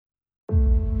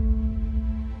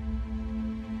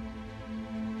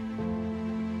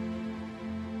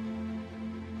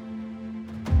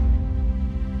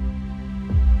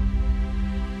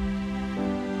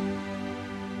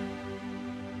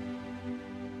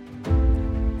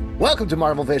Welcome to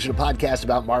MarvelVision, a podcast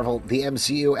about Marvel, the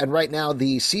MCU, and right now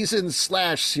the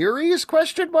season/series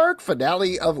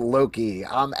finale of Loki.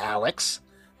 I'm Alex.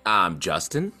 I'm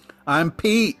Justin. I'm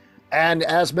Pete. And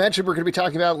as mentioned, we're going to be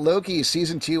talking about Loki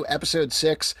Season 2, Episode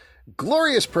 6,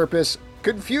 Glorious Purpose,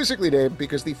 confusingly named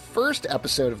because the first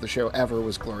episode of the show ever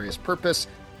was Glorious Purpose.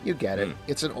 You get it.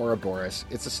 It's an Ouroboros.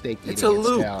 It's a snake eating its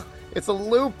loop. tail. It's a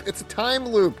loop. It's a time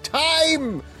loop.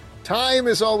 Time! Time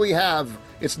is all we have.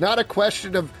 It's not a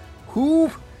question of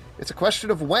who, it's a question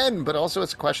of when, but also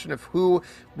it's a question of who.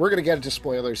 We're going to get into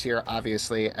spoilers here,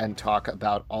 obviously, and talk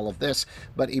about all of this.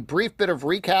 But a brief bit of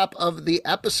recap of the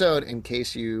episode in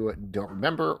case you don't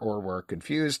remember or were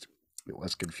confused. It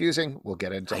was confusing. We'll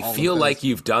get into all of this. I feel like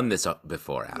you've done this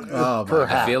before, Alex. Oh,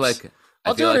 perhaps. I feel like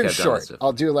I'll do it in short.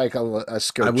 I'll do like a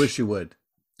scotch. I wish you would.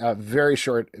 Very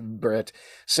short, Britt.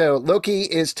 So Loki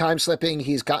is time slipping.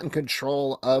 He's gotten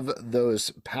control of those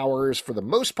powers for the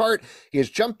most part. He has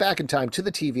jumped back in time to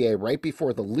the TVA right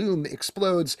before the Loom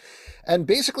explodes. And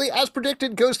basically, as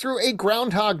predicted, goes through a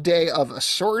Groundhog Day of a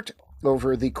sort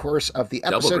over the course of the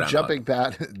episode, jumping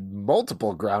back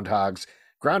multiple groundhogs.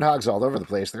 Groundhogs all over the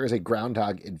place. There is a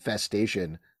groundhog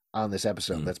infestation on this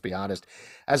episode, let's be honest.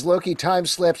 As Loki time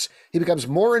slips, he becomes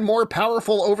more and more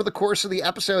powerful over the course of the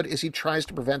episode as he tries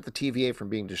to prevent the TVA from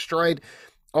being destroyed.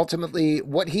 Ultimately,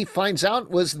 what he finds out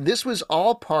was this was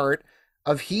all part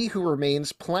of He Who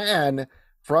Remains' plan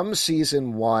from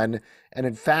season 1. And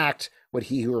in fact, what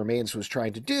He Who Remains was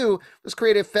trying to do was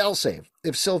create a failsafe.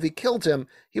 If Sylvie killed him,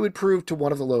 he would prove to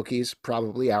one of the Lokis,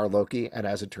 probably our Loki, and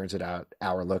as it turns out,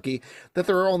 our Loki, that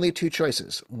there are only two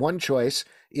choices. One choice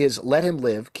is let him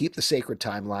live, keep the sacred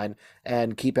timeline,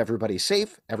 and keep everybody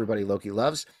safe, everybody Loki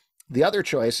loves. The other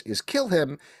choice is kill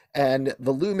him, and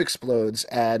the Loom explodes,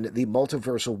 and the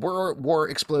multiversal war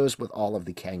explodes with all of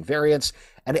the Kang variants,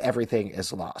 and everything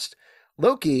is lost.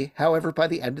 Loki, however, by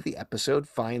the end of the episode,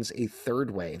 finds a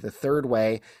third way. The third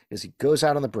way is he goes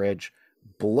out on the bridge,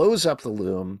 blows up the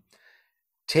Loom,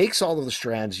 takes all of the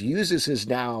strands, uses his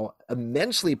now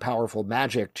immensely powerful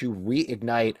magic to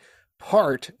reignite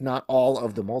part, not all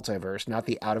of the multiverse, not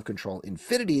the out-of-control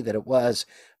infinity that it was,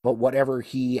 but whatever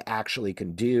he actually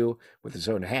can do with his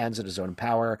own hands and his own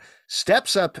power,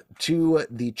 steps up to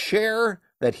the chair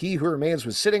that He Who Remains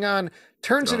was sitting on,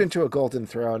 turns it into a golden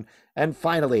throne, and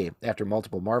finally, after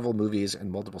multiple Marvel movies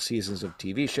and multiple seasons of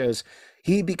TV shows,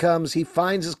 he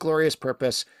finds his glorious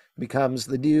purpose, becomes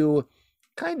the new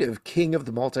kind of king of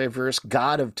the multiverse,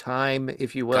 god of time,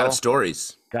 if you will. God of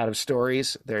stories. God of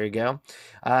stories. There you go.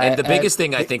 And the biggest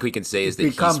thing I think we can say is that he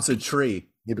becomes a tree.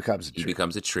 He becomes a tree. He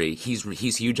becomes a tree.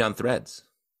 He's huge on Threads.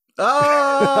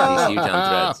 Oh! He's huge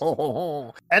on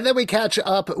Threads. And then we catch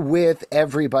up with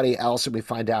everybody else and we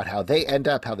find out how they end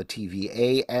up, how the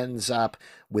TVA ends up.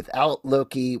 Without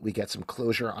Loki, we get some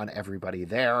closure on everybody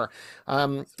there.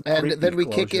 And then we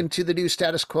kick into the new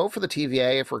status quo for the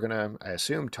TVA if we're going to, I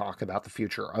assume, talk about the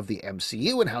future of the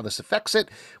MCU and how this affects it,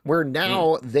 where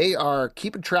now they are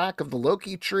keeping track of the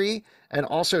Loki tree and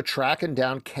also tracking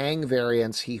down Kang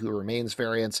variants, He Who Remains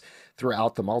variants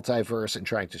throughout the multiverse and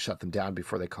trying to shut them down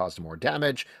before they cause more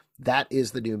damage. That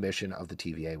is the new mission of the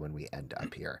TVA when we end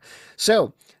up here.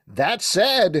 So that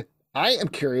said, I am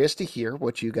curious to hear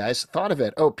what you guys thought of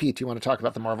it. Oh, Pete, do you want to talk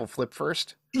about the Marvel flip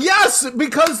first? Yes,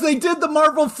 because they did the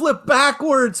Marvel flip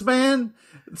backwards, man.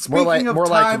 Speaking of more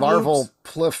time like Marvel loops,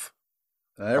 pliff.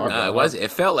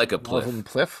 It felt like a pliff. Marvel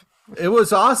pliff. it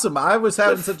was awesome. I was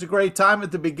having such a great time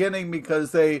at the beginning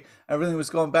because everything was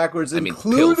going backwards,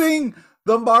 including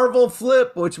the Marvel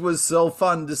flip, which was so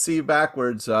fun to see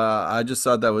backwards. I just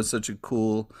thought that was such a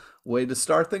cool way to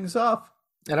start things off.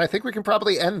 And I think we can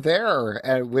probably end there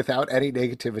without any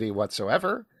negativity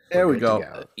whatsoever. There we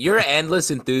go. Your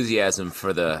endless enthusiasm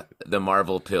for the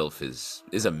Marvel pilf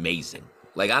is amazing.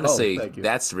 Like, honestly,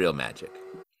 that's real magic.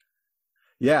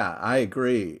 Yeah, I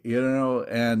agree.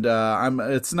 And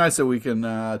it's nice that we can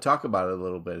talk about it a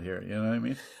little bit here. You know what I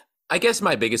mean? I guess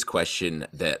my biggest question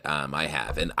that I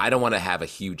have, and I don't want to have a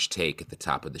huge take at the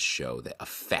top of the show that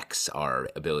affects our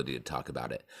ability to talk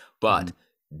about it, but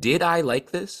did I like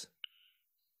this?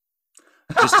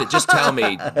 Just tell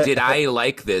me, did I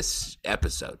like this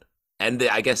episode and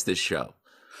I guess this show?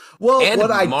 Well, and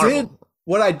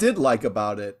what I did like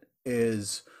about it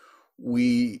is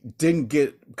we didn't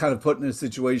get kind of put in a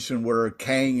situation where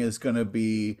Kang is going to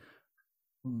be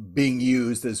being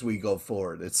used as we go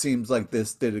forward. It seems like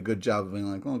this did a good job of being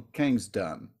like, oh, Kang's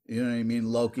done. You know what I mean?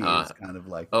 Loki is kind of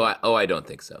like, I don't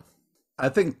think so. I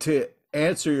think to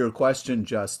answer your question,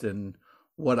 Justin,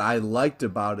 what I liked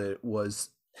about it was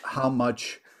how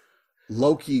much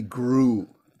Loki grew.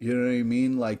 You know what I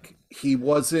mean? Like, he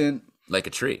wasn't like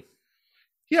a tree.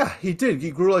 Yeah, he did.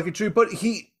 He grew like a tree, but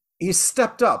he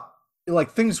stepped up.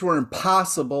 Like things were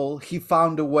impossible, he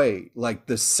found a way. Like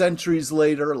the centuries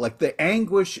later, like the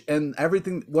anguish and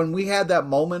everything, when we had that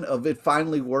moment of it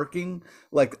finally working,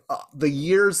 like the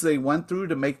years they went through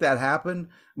to make that happen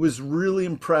was really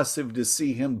impressive to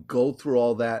see him go through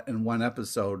all that in one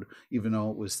episode, even though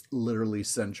it was literally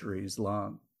centuries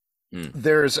long.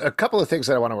 There's a couple of things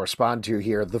that I want to respond to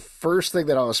here. The first thing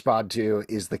that I'll respond to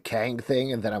is the Kang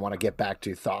thing, and then I want to get back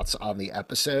to thoughts on the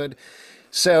episode.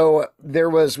 So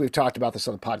we've talked about this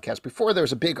on the podcast before, there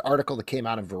was a big article that came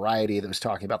out in Variety that was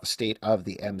talking about the state of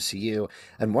the MCU.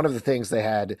 And one of the things they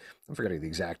had, I'm forgetting the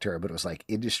exact term, but it was like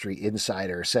Industry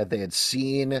Insider said they had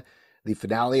seen the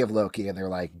finale of Loki and they're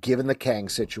like, given the Kang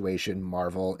situation,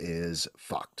 Marvel is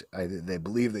fucked. They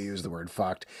believe they used the word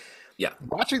fucked. Yeah.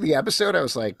 Watching the episode, I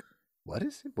was like, what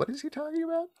is he talking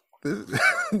about?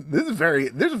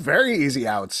 There's very easy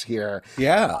outs here.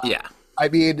 Yeah. Yeah. I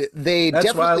mean, That's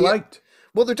definitely, what I liked.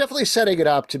 Well, they're definitely setting it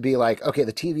up to be like, okay,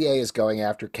 the TVA is going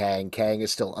after Kang. Kang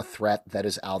is still a threat that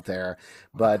is out there,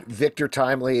 but Victor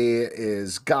Timely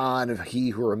is gone. He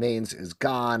Who Remains is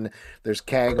gone. There's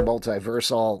Kang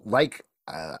multiversal. Like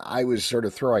I was sort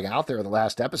of throwing out there in the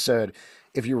last episode,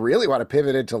 if you really want to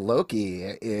pivot into Loki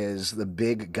is the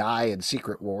big guy in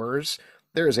Secret Wars,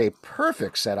 there is a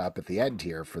perfect setup at the end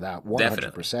here for that 100%.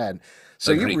 Definitely.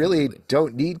 So Agreed you really completely.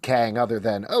 don't need Kang other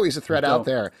than, oh, he's a threat out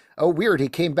there. Oh, weird. He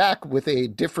came back with a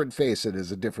different face and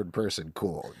is a different person.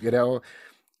 Cool. You know,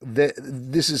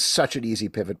 this is such an easy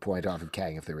pivot point off of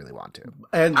Kang if they really want to.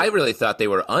 And I really thought they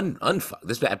were unfucked.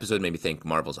 This episode made me think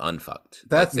Marvel's unfucked.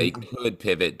 That's- Like they could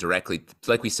pivot directly,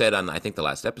 like we said on I think the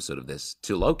last episode of this,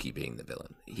 to Loki being the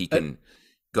villain. He can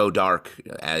go dark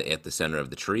at the center of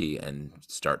the tree and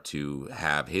start to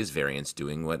have his variants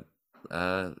doing what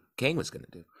Kang was going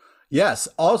to do. yes.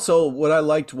 Also, what I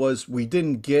liked was we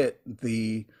didn't get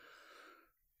the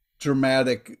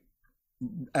dramatic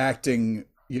acting,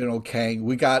 Kang.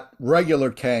 We got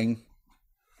regular Kang.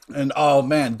 And oh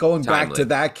man, going back Timely. to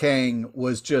that Kang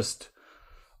was just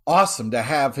awesome to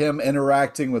have him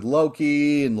interacting with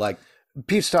Loki and like,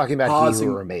 Pete's talking about Pausing.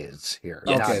 He Who Remains here.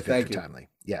 Yes. Not Okay, Victor thank you. Timely.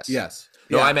 Yes. yes.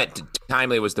 No, Yeah. I meant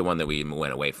Timely was the one that we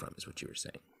went away from, is what you were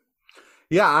saying.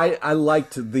 Yeah, I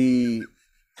liked the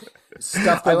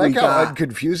stuff that I like we how got.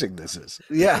 unconfusing this is.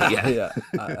 Yeah, Yeah.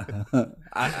 yeah.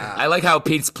 I like how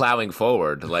Pete's plowing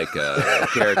forward like a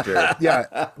character.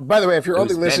 Yeah. By the way, if you're only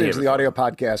Who's been listening here to the before. audio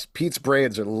podcast, Pete's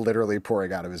brains are literally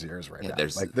pouring out of his ears right now.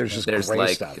 There's just gray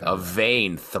like stuff. a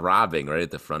vein throbbing right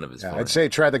at the front of his Yeah, forehead. I'd say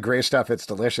try the gray stuff. It's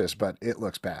delicious, but it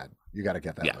looks bad. You got to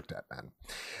get that Yeah. looked at, man.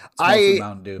 mostly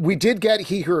Mountain Dew. We did get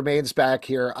He Who Remains back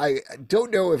here. I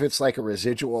don't know if it's like a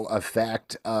residual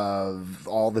effect of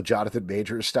all the Jonathan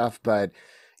Majors stuff, but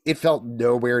it felt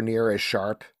nowhere near as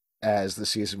sharp as the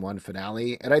season 1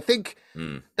 finale. And I think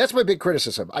that's my big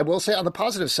criticism. I will say on the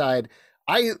positive side,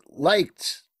 I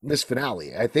liked this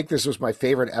finale. I think this was my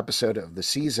favorite episode of the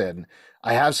season.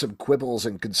 I have some quibbles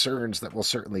and concerns that we'll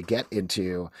certainly get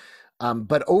into.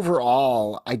 But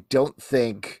overall, I don't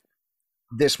think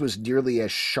this was nearly as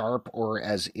sharp or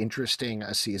as interesting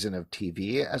a season of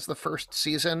TV as the first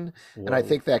season. And I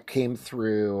think that came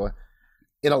through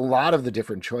in a lot of the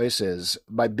different choices.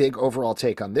 My big overall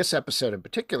take on this episode in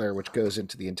particular, which goes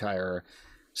into the entire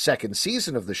second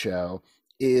season of the show,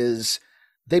 is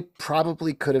they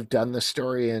probably could have done the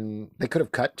story they could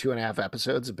have cut 2.5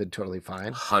 episodes and been totally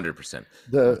fine. 100%.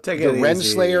 The Take it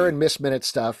Renslayer easy. and Miss Minute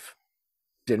stuff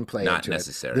didn't play Not into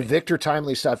necessary. it. The Victor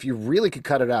Timely stuff, you really could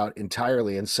cut it out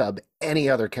entirely and sub any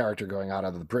other character going out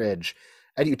on the bridge.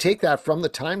 And you take that from the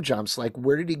time jumps, like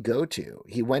where did he go to?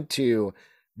 He went to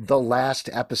the last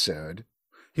episode.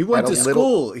 He went At to a little-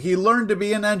 school. He learned to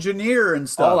be an engineer and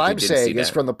stuff. All I'm didn't see saying is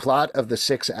that. from the plot of the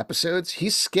 6 episodes, he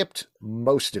skipped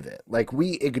most of it. Like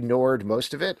we ignored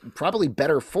most of it, probably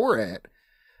better for it.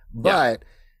 But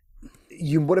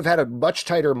you would have had a much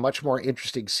tighter, much more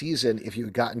interesting season if you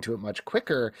had gotten to it much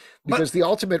quicker, because the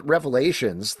ultimate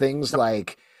revelations, things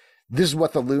like this is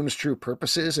what the Loom's true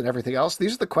purpose is and everything else,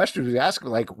 these are the questions we ask,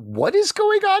 like, what is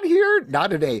going on here?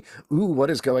 Not in a, ooh, what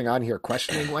is going on here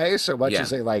questioning way, so much Yeah.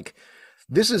 as a like,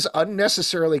 this is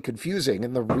unnecessarily confusing.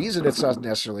 And the reason it's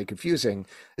unnecessarily confusing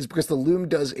is because the Loom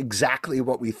does exactly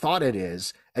what we thought it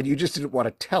is, and you just didn't want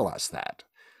to tell us that.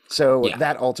 So Yeah.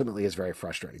 that ultimately is very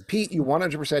frustrating. Pete, you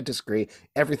 100% disagree.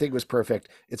 Everything was perfect.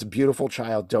 It's a beautiful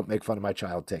child. Don't make fun of my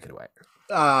child. Take it away.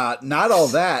 Not all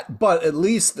that, but at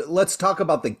least let's talk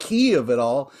about the key of it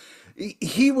all.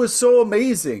 He was so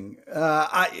amazing.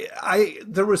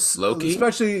 There was Loki?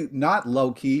 especially not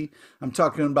Loki. I'm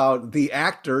talking about the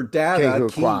actor Dada.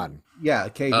 Ke Huy Quan. Yeah,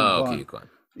 Ke Huy Oh, Quan. okay, go on.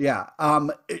 Yeah.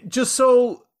 Just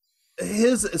so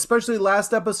his, especially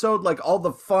last episode, like all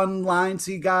the fun lines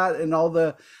he got and all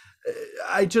the,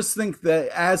 I just think that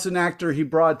as an actor, he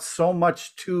brought so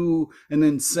much to an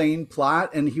insane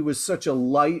plot, and he was such a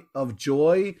light of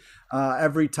joy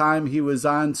every time he was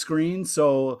on screen.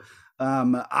 So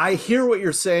I hear what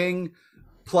you're saying,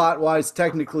 plot wise,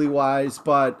 technically wise,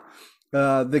 but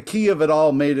the key of it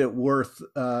all made it worth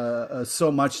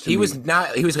so much to me.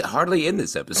 He was hardly in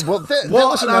this episode. Well, that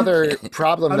was another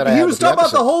problem that I had. He was talking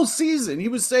about the whole season. He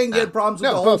was saying he had problems with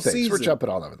the whole both things. season. We're jumping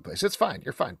all over the place. It's fine.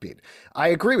 You're fine, Pete. I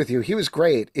agree with you. He was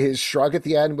great. His shrug at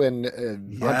the end when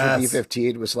Hunter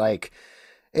B-15 was like,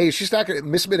 hey, she's not going to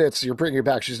miss minutes. You're bringing her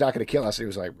back. She's not going to kill us. He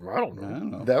was like, I don't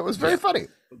know. That was very funny.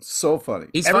 So funny.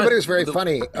 Everybody was very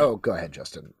funny. Oh, go ahead,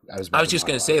 Justin. I was just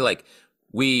going to say, like,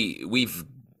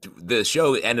 the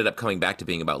show ended up coming back to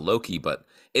being about Loki, but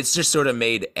it's just sort of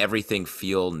made everything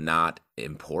feel not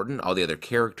important, all the other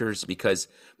characters, because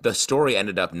the story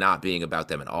ended up not being about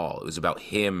them at all. It was about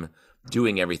him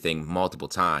doing everything multiple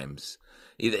times.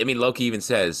 I mean, Loki even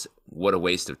says, what a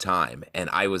waste of time. And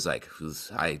I was like,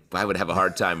 I would have a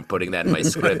hard time putting that in my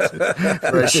script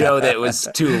for a show that was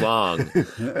too long.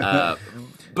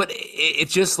 But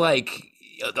it's just like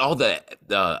all the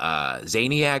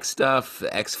Zaniac stuff,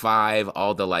 X5,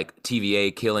 all the like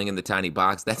TVA killing in the tiny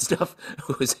box, that stuff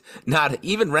was not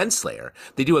even Renslayer.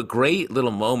 They do a great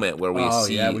little moment where we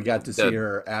see. Oh yeah, we got to see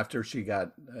her after she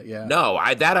got. No,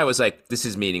 I was like, this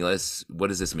is meaningless. What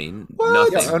does this mean? What?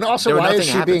 Nothing. Yeah, and also, why is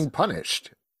she being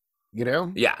punished? You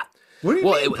know? Yeah. What do you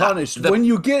mean punished? When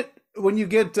you get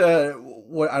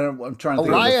what I'm trying to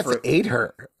think. Eliath ate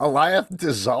her. Eliath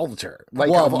dissolved her. Like,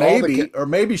 well,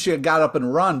 maybe she had got up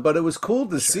and run, but it was cool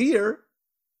to see her.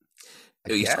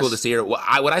 It was cool to see her. What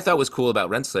I thought was cool about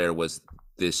Renslayer was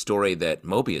the story that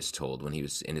Mobius told when he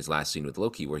was in his last scene with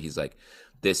Loki, where he's like,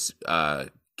 this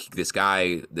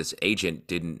guy, this agent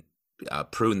didn't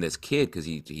prune this kid because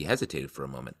he hesitated for a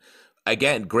moment.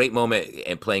 Again, great moment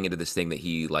and playing into this thing that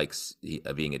he likes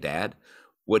being a dad,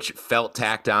 which felt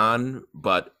tacked on,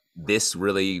 but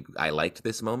I liked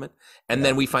this moment. And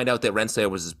then we find out that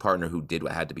Renslayer was his partner who did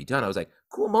what had to be done. I was like,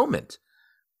 cool moment.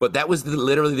 But that was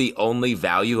literally the only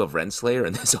value of Renslayer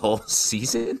in this whole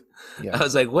season. Yeah. I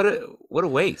was like, what a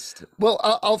waste. Well,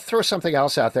 I'll throw something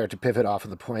else out there to pivot off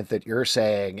of the point that you're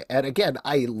saying. And again,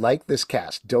 I like this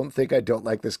cast. Don't think I don't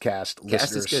like this cast.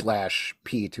 Listener /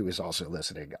 Pete, who is also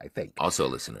listening, I think. Also a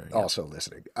listener. Yeah. Also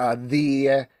listening.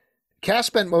 The cast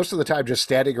spent most of the time just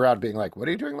standing around being like, what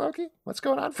are you doing, Loki? What's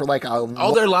going on? For like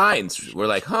all their lines were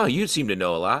like, you seem to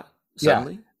know a lot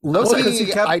suddenly. Yeah. Loki,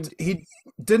 he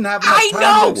didn't have enough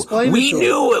time to explain we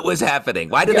knew it was happening.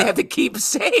 Why did they have to keep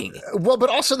saying it? Well,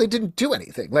 but also they didn't do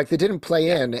anything. Like, they didn't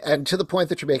play in. And to the point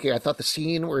that you're making, I thought the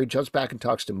scene where he jumps back and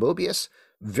talks to Mobius,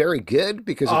 very good,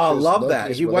 because I love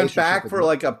that. He went back for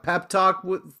like a pep talk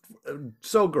with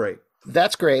so great.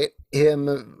 That's great.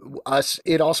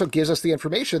 It also gives us the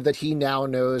information that he now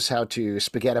knows how to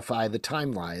spaghettify the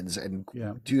timelines and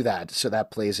do that. So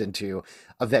that plays into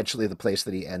eventually the place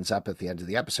that he ends up at the end of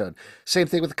the episode. Same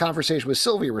thing with the conversation with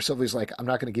Sylvie, where Sylvie's like, I'm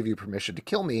not going to give you permission to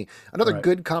kill me. Another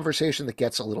good conversation that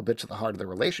gets a little bit to the heart of the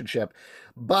relationship.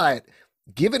 But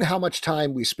given how much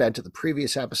time we spent at the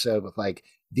previous episode with like,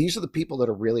 these are the people that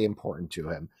are really important to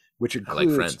him, which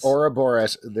includes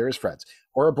Ouroboros. There is friends.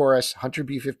 Ouroboros, Hunter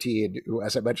B-15, who,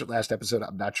 as I mentioned last episode,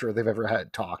 I'm not sure they've ever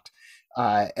talked,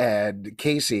 and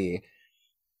Casey.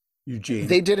 Eugene.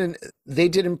 They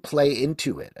didn't play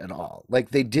into it at all.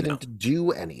 Like, they didn't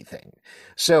do anything.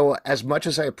 So as much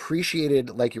as I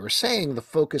appreciated, like you were saying, the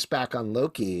focus back on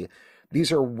Loki,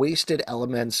 these are wasted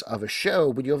elements of a show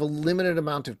when you have a limited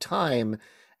amount of time.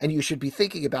 And you should be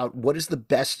thinking about what is the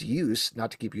best use,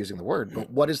 not to keep using the word, but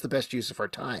what is the best use of our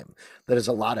time that is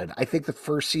allotted? I think the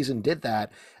first season did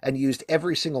that and used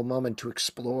every single moment to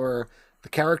explore the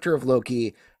character of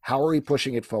Loki. How are we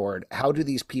pushing it forward? How do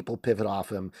these people pivot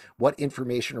off him? What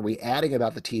information are we adding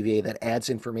about the TVA that adds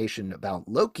information about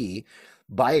Loki?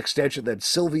 By extension, then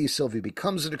Sylvie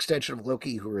becomes an extension of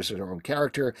Loki, who is her own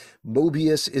character.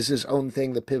 Mobius is his own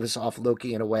thing that pivots off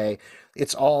Loki in a way.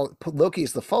 It's all, Loki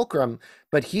is the fulcrum,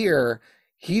 but here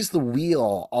he's the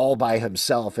wheel all by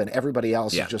himself, and everybody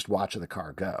else is just watching the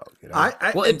car go. You know?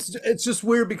 It's just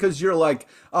weird because you're like,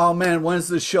 oh man, when's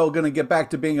this show going to get back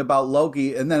to being about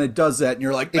Loki? And then it does that, and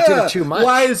you're like, it did it too much.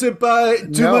 Why is it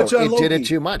too much on Loki? It did it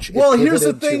too much. Well, here's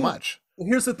the thing.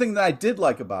 Here's the thing that I did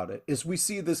like about it is we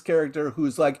see this character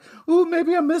who's like, ooh,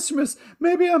 maybe I'm mistress,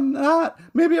 maybe I'm not,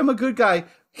 maybe I'm a good guy.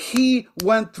 He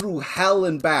went through hell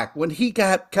and back. When he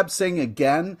kept saying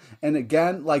again and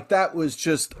again, like that was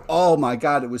just, oh my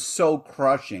God, it was so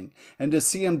crushing. And to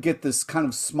see him get this kind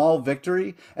of small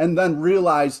victory and then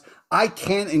realize I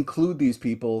can't include these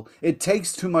people. It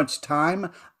takes too much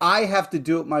time. I have to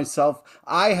do it myself.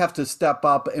 I have to step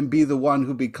up and be the one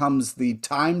who becomes the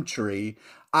time tree.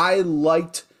 I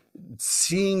liked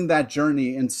seeing that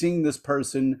journey and seeing this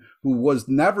person who was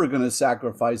never going to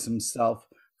sacrifice himself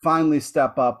finally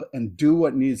step up and do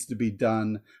what needs to be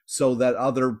done so that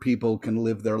other people can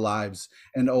live their lives.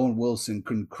 And Owen Wilson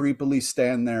can creepily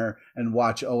stand there and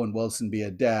watch Owen Wilson be a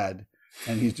dad.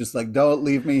 And he's just like, don't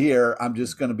leave me here. I'm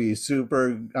just going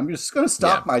to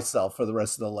stop myself for the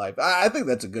rest of the life. I think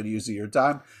that's a good use of your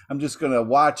time. I'm just going to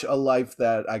watch a life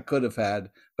that I could have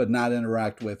had, but not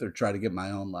interact with or try to get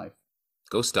my own life.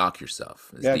 Go stalk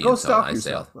yourself. Yeah, go stalk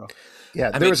yourself, bro.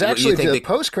 Yeah, there was actually the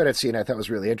post-credit scene I thought was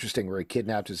really interesting where he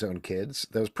kidnapped his own kids.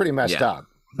 That was pretty messed up,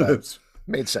 but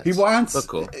made sense. He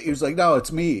was like, no,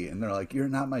 it's me. And they're like, you're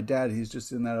not my dad. He's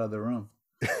just in that other room.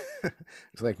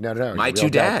 It's like, no. My two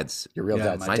dads. Your real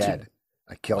dad's dead.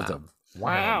 I killed him.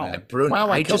 Wow.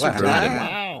 I just ruined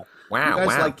him. Wow. You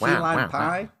guys like key lime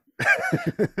pie?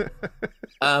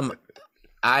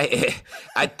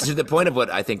 I to the point of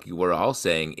what I think we're all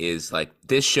saying is like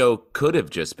this show could have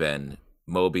just been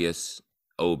Mobius,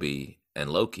 Obi,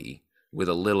 and Loki with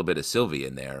a little bit of Sylvie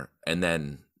in there, and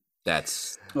then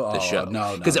that's the show.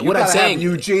 No, because what I'm saying,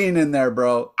 have Eugene in there,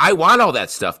 bro. I want all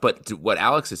that stuff, but what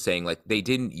Alex is saying, like they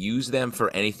didn't use them for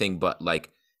anything but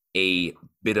like a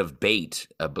bit of bait,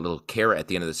 a little carrot at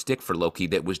the end of the stick for Loki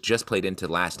that was just played into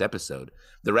last episode.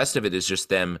 The rest of it is just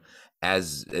them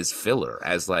as filler,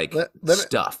 as like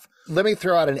stuff. Let me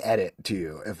throw out an edit to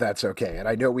you, if that's okay. And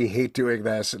I know we hate doing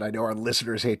this, and I know our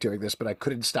listeners hate doing this, but I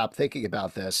couldn't stop thinking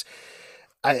about this.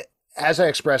 As I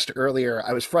expressed earlier,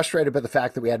 I was frustrated by the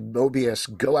fact that we had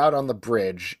Mobius go out on the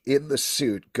bridge in the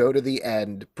suit, go to the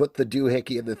end, put the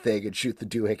doohickey in the thing, and shoot the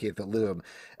doohickey at the loom.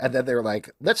 And then they were like,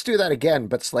 let's do that again,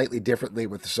 but slightly differently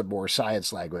with some more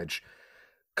science language.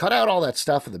 Cut out all that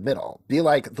stuff in the middle. Be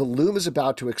like, the loom is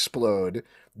about to explode.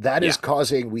 That is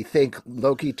causing, we think,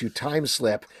 Loki to time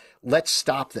slip. Let's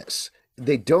stop this.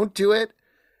 They don't do it.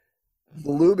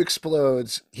 The loom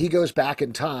explodes. He goes back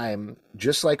in time,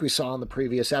 just like we saw in the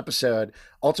previous episode,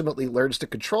 ultimately learns to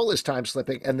control his time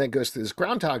slipping, and then goes through this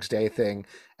Groundhog's Day thing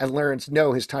and learns,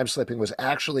 no, his time slipping was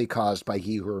actually caused by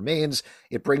He Who Remains.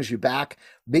 It brings you back.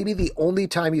 Maybe the only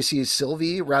time you see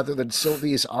Sylvie, rather than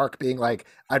Sylvie's arc being like,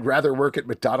 I'd rather work at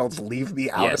McDonald's, leave me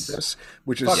out of this,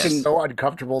 which is so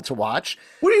uncomfortable to watch.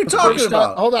 What are you talking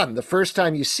about? Hold on. The first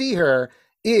time you see her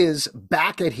is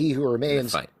back at He Who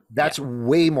Remains. That's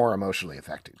way more emotionally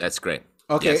affecting. That's great.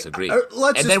 Okay, yes, agreed.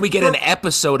 And then we get an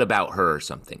episode about her or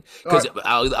something. Because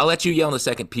I'll let you yell in a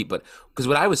second, Pete. But because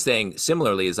what I was saying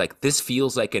similarly is like this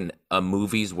feels like a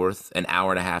movie's worth, an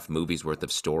hour and a half movie's worth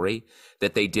of story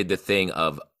that they did the thing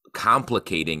of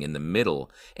complicating in the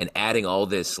middle and adding all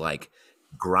this like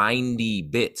grindy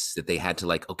bits that they had to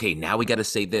like. Okay, now we got to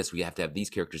say this. We have to have these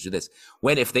characters do this.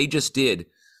 When if they just did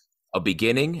a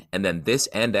beginning and then this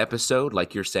end episode,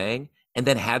 like you're saying, and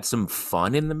then had some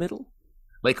fun in the middle,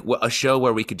 like a show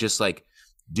where we could just like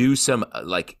do some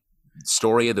like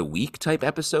story of the week type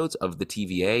episodes of the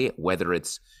TVA, whether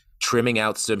it's trimming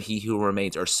out some He Who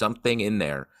Remains or something in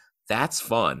there. That's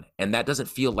fun, and that doesn't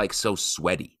feel like so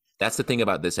sweaty. That's the thing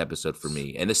about this episode for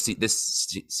me, and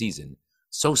this season,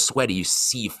 so sweaty.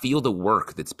 You feel the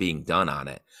work that's being done on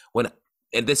it.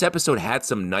 And this episode had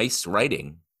some nice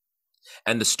writing,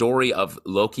 and the story of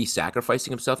Loki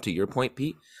sacrificing himself, to your point,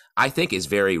 Pete, I think is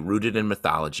very rooted in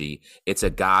mythology. It's a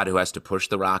god who has to push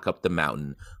the rock up the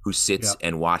mountain, who sits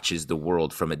and watches the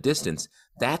world from a distance.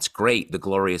 That's great. The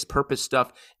glorious purpose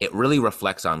stuff, it really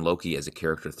reflects on Loki as a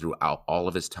character throughout all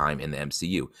of his time in the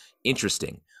MCU.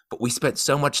 Interesting. But we spent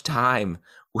so much time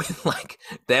with like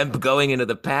them going into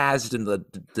the past and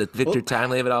the Victor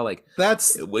Timely of it all. Like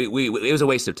it was a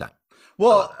waste of time.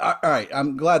 Well, all right.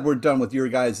 I'm glad we're done with your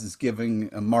guys'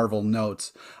 giving Marvel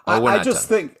notes. I just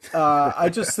think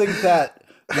that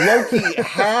Loki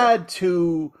had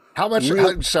to. How much?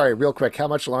 Sorry, real quick. How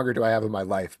much longer do I have in my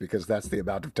life? Because that's the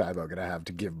amount of time I'm going to have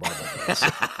to give Marvel notes.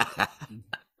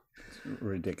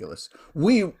 Ridiculous.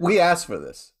 We asked for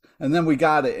this, and then we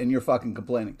got it, and you're fucking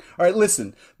complaining. All right,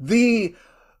 listen. The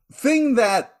thing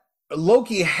that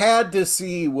Loki had to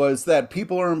see was that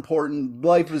people are important,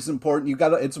 life is important.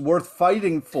 It's worth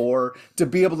fighting for to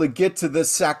be able to get to this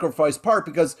sacrifice part,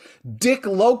 because Dick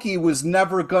Loki was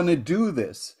never going to do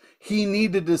this. He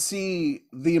needed to see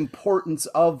the importance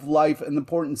of life and the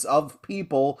importance of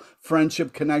people,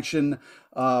 friendship, connection,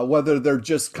 whether they're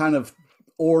just kind of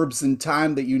orbs in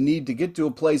time that you need to get to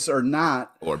a place or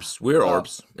not. Orbs. We're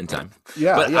orbs in time.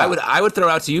 Yeah. But I would throw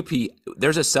out to you, Pete,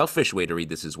 there's a selfish way to read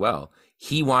this as well.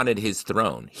 He wanted his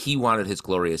throne. He wanted his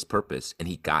glorious purpose, and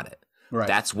he got it. Right.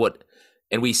 That's what,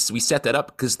 and we set that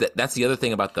up because that's the other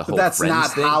thing about the whole But that's friends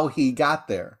not thing. how he got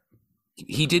there.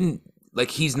 He didn't,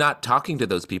 like, he's not talking to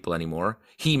those people anymore.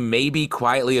 He may be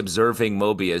quietly observing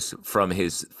Mobius from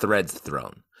his threads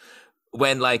throne.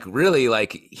 When, like, really,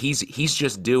 like, he's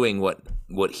just doing what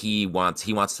he wants.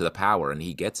 He wants to the power, and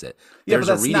he gets it. Yeah, There's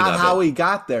but a that's reading not of how it. he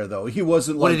got there, though. He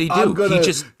wasn't What like, did he do? I'm going He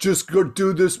to just go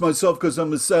do this myself because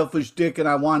I'm a selfish dick and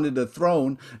I wanted a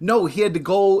throne. No, he had to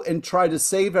go and try to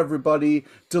save everybody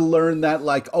to learn that,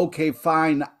 like, okay,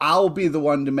 fine, I'll be the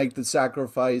one to make the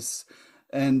sacrifice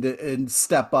and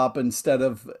step up instead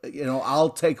of, I'll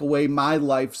take away my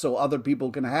life so other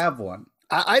people can have one.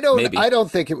 I don't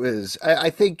think it was. I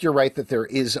think you're right that there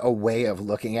is a way of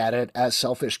looking at it as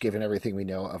selfish, given everything we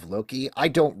know of Loki. I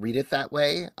don't read it that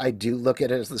way. I do look at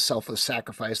it as the selfless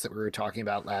sacrifice that we were talking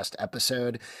about last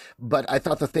episode. But I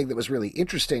thought the thing that was really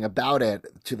interesting about it,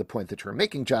 to the point that you're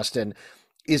making, Justin,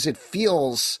 is it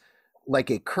feels like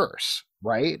a curse,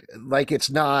 right? Like it's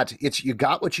not. It's you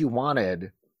got what you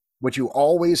wanted, what you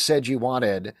always said you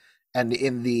wanted. And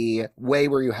in the way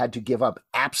where you had to give up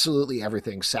absolutely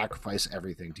everything, sacrifice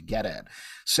everything to get it.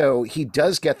 So he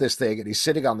does get this thing and he's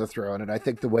sitting on the throne. And I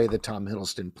think the way that Tom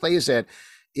Hiddleston plays it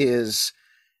is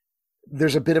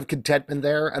there's a bit of contentment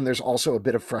there. And there's also a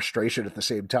bit of frustration at the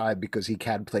same time because he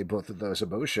can play both of those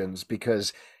emotions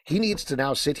because he needs to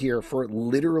now sit here for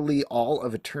literally all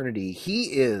of eternity. He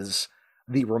is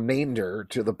the remainder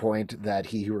to the point that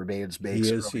He Who Remains makes.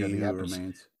 He is He Who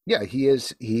Remains. Yeah, he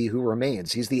is He Who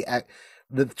Remains. He's the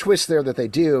twist there that they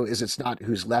do is it's not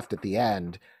who's left at the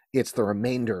end. It's the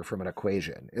remainder from an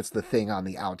equation. It's the thing on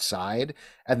the outside.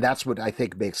 And that's what I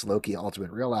think makes Loki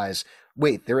ultimately realize,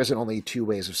 wait, there isn't only two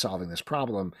ways of solving this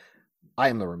problem. I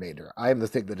am the remainder. I am the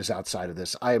thing that is outside of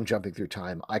this. I am jumping through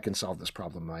time. I can solve this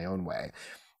problem my own way.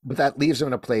 But that leaves him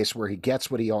in a place where he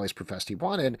gets what he always professed he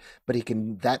wanted, but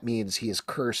that means he is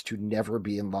cursed to never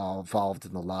be involved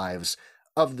in the lives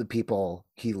of the people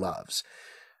he loves.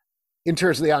 In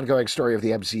terms of the ongoing story of the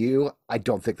MCU, I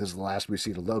don't think this is the last we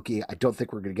see to Loki. I don't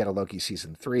think we're going to get a Loki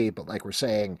season 3, but like we're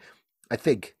saying, I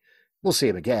think we'll see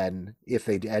him again if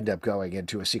they end up going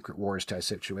into a Secret Wars type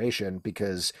situation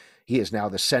because he is now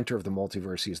the center of the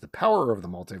multiverse. He's the power of the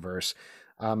multiverse.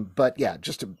 But yeah,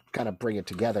 just to kind of bring it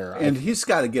together. And he's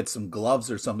got to get some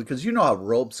gloves or something because you know how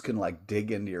ropes can like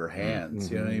dig into your hands.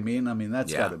 Mm-hmm. You know what I mean? I mean,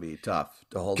 that's got to be tough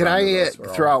to hold. Can I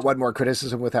throw out one more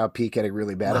criticism without Pete getting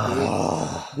really mad at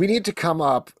me? We need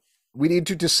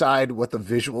to decide what the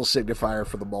visual signifier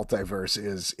for the multiverse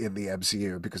is in the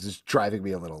MCU because it's driving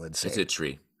me a little insane. It's a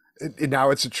tree. Now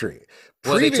it's a tree.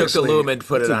 Well, they took the Loom and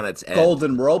put it on its end.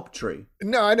 Golden rope tree.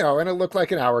 No, I know. And it looked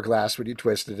like an hourglass when you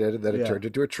twisted it, and then it turned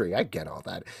into a tree. I get all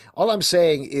that. All I'm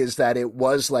saying is that it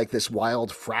was like this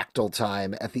wild fractal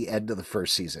time at the end of the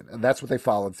first season. And that's what they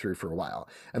followed through for a while.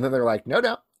 And then they're like,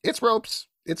 no, it's ropes.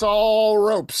 It's all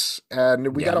ropes.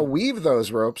 And we got to weave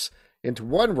those ropes into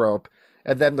one rope.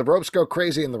 And then the ropes go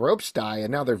crazy and the ropes die.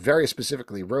 And now they're very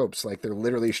specifically ropes. Like they're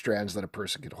literally strands that a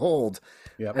person can hold.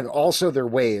 Yep. And also they're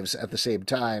waves at the same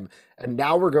time. And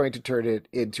now we're going to turn it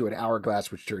into an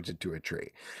hourglass, which turns into a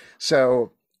tree.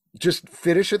 So just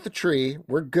finish at the tree.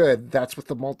 We're good. That's what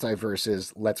the multiverse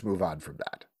is. Let's move on from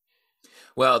that.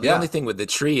 Well, the only thing with the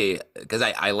tree, because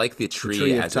I like the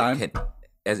tree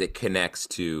as it connects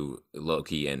to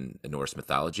Loki and Norse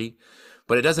mythology,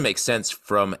 but it doesn't make sense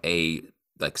from a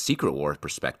like Secret War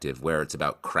perspective where it's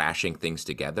about crashing things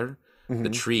together. Mm-hmm. The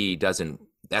tree doesn't,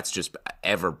 that's just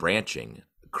ever branching,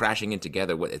 crashing in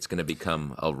together. What, it's going to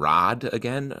become a rod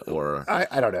again, or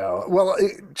I don't know. Well,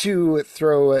 to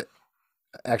throw it,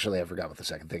 actually I forgot what the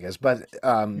second thing is, but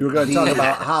you were going to talk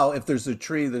about how if there's a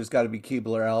tree, there's got to be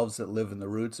Keebler elves that live in the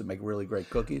roots and make really great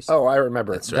cookies. Oh, I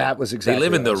remember. That's right. That was exactly they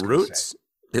live in what the roots.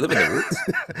 They live in the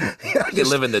roots. They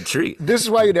live in the tree. This is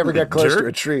why you never get close to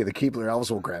a tree. The Keebler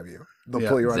elves will grab you. They'll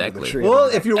pull you under the tree. Well,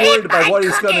 if you're worried about what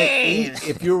he's going to eat,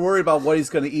 if you're worried about what he's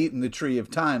going to eat in the tree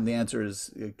of time, the answer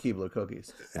is Keebler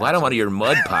cookies. Well, I don't want your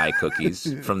mud pie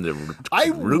cookies from the I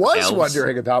root was elves.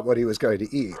 wondering about what he was going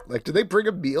to eat. Like, do they bring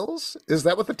him meals? Is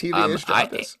that what the TVA's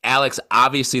job is? Alex,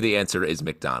 obviously the answer is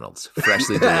McDonald's,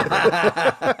 freshly delivered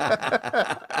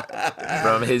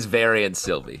from his variant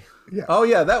Sylvie. Yeah. Oh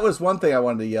yeah, that was one thing I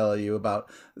wanted to yell at you about.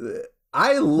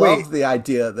 I love the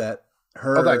idea that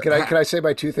her. Hold on, can I say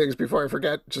my two things before I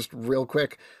forget? Just real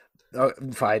quick. Oh,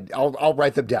 fine, I'll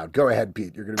write them down. Go ahead,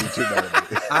 Pete. You're going to be too mad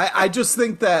at me. I just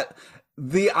think that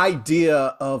the idea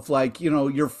of like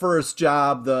your first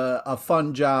job, a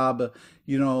fun job.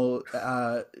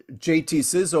 JT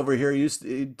Sizz over here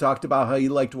he talked about how he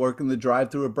liked working the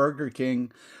drive-thru at Burger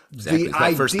King. Exactly. It's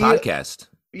my first podcast.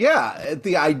 yeah,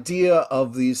 the idea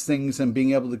of these things and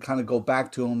being able to kind of go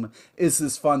back to them is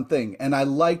this fun thing. And I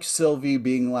like Sylvie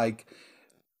being like,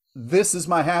 this is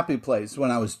my happy place.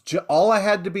 When I was all I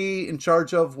had to be in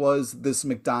charge of was this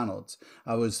McDonald's.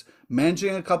 I was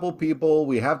managing a couple people.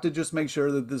 We have to just make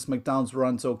sure that this McDonald's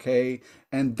runs okay.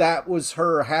 And that was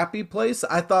her happy place.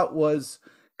 I thought was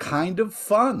kind of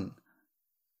fun.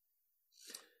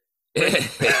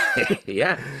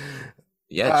 Yeah.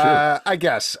 Yeah, true. I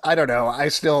guess. I don't know. I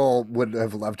still would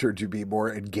have loved her to be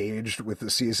more engaged with the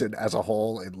season as a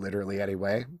whole in literally any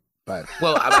way. But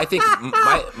Well, I think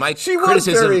my She was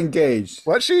criticism, very engaged.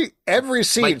 was she? Every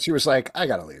scene, she was like, I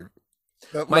gotta leave.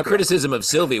 my criticism of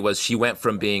Sylvie was she went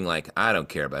from being like, I don't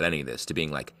care about any of this, to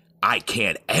being like, I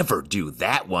can't ever do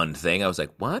that one thing. I was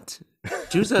like, what?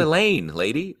 Choose a lane,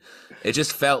 lady. It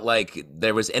just felt like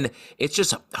there was, and it's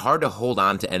just hard to hold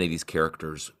on to any of these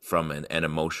characters from an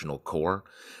emotional core.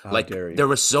 Like, there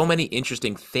were so many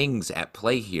interesting things at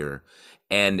play here,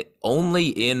 and only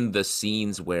in the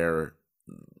scenes where,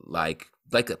 like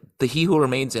the He Who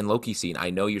Remains and Loki scene,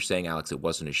 I know you're saying, Alex, it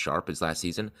wasn't as sharp as last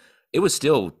season. It was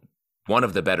still one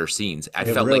of the better scenes. I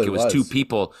felt really like it was was. two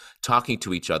people talking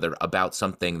to each other about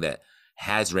something that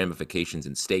has ramifications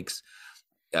and stakes.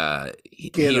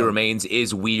 He Who Remains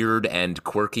is weird and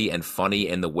quirky and funny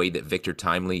in the way that Victor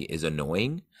Timely is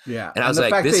annoying. Yeah. And I was the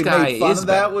like, fact this they guy made fun is of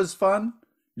that better. was fun.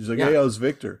 He's like, Yeah. hey, I was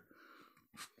Victor.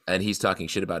 And he's talking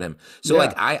shit about him. So, Yeah.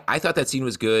 like, I thought that scene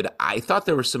was good. I thought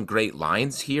there were some great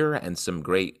lines here and some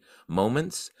great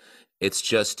moments. It's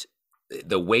just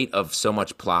the weight of so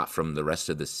much plot from the rest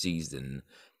of the season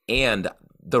and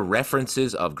the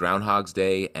references of Groundhog's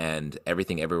Day and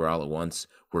Everything Everywhere All at Once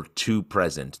were too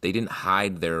present. They didn't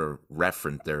hide their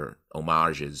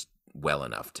homages well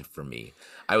enough for me.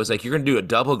 I was like, you're going to do a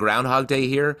double Groundhog Day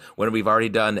here when we've already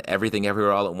done Everything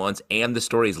Everywhere All at Once, and the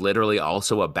story is literally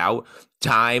also about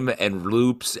time and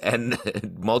loops and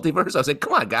multiverse. I was like,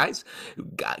 come on, guys, They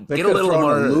get a could have little thrown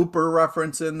more a Looper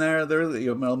reference in there.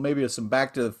 Maybe some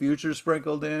Back to the Future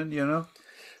sprinkled in.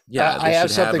 Yeah, I they have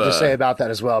should something to a- say about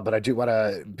that as well, but I do want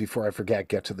to, before I forget,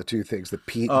 get to the two things that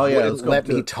Pete let's wouldn't go let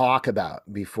to me it. talk about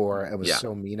before. I was Yeah.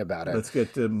 so mean about it. Let's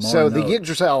get to more. So the notes.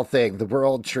 Yggdrasil thing, the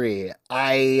world tree,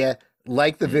 I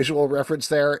like the visual reference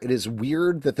there. It is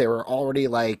weird that they were already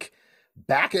like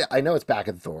back. I know it's back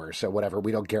in Thor, so whatever.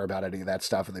 We don't care about any of that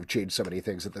stuff, and they've changed so many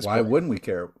things at this Why point. wouldn't we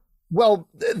care? Well,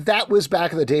 that was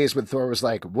back in the days when Thor was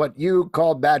like, what you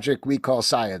call magic, we call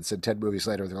science. And 10 movies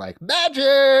later, they're like,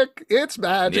 magic! It's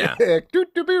magic! Yeah.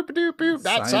 Doop-doop-doop-doop-doop.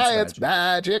 Not science,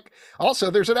 magic. Also,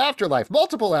 there's an afterlife,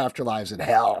 multiple afterlives in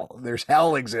hell. There's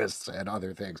hell exists and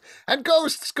other things. And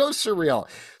ghosts are real.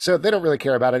 So they don't really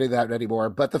care about any of that anymore.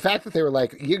 But the fact that they were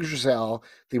like, Yggdrasil,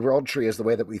 the world tree, is the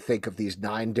way that we think of these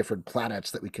 9 different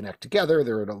planets that we connect together.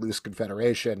 They're in a loose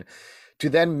confederation. To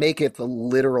then make it the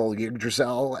literal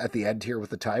Yggdrasil at the end here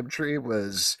with the time tree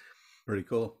was Pretty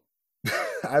cool.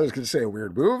 I was going to say a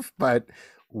weird move, but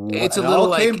It's a It little all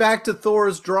like, came back to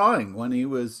Thor's drawing when he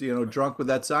was, drunk with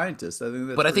that scientist. I think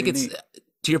that's but I think pretty it's, neat.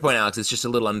 to your point, Alex, it's just a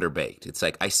little underbaked. It's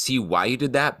like, I see why you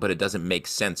did that, but it doesn't make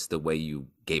sense the way you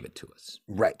gave it to us.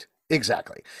 right.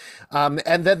 Exactly. And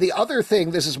then the other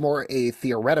thing, this is more a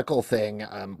theoretical thing.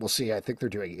 We'll see. I think they're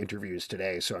doing interviews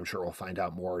today, so I'm sure we'll find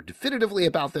out more definitively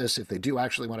about this if they do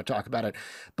actually want to talk about it.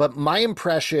 But my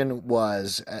impression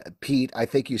was, Pete, I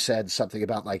think you said something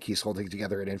about like he's holding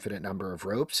together an infinite number of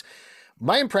ropes.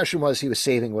 My impression was he was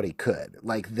saving what he could.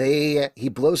 Like he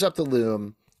blows up the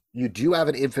loom. You do have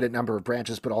an infinite number of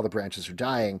branches, but all the branches are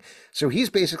dying. So he's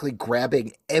basically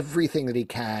grabbing everything that he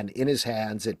can in his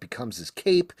hands. It becomes his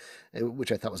cape,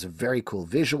 which I thought was a very cool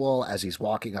visual as he's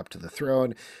walking up to the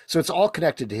throne. So it's all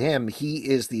connected to him. He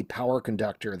is the power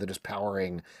conductor that is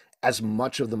powering as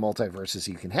much of the multiverse as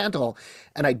he can handle.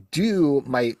 And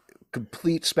my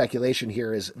complete speculation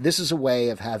here is this is a way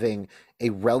of having a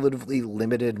relatively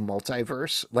limited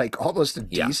multiverse, like almost a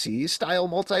DC style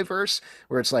multiverse,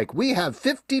 where it's like we have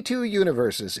 52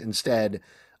 universes instead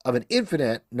of an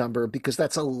infinite number, because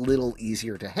that's a little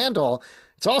easier to handle.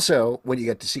 It's also, when you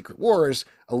get to Secret Wars,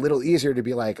 a little easier to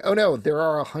be like, oh no, there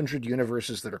are 100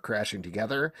 universes that are crashing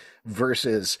together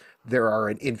versus there are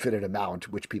an infinite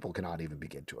amount, which people cannot even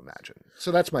begin to imagine.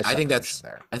 So that's my supposition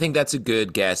there. I think that's a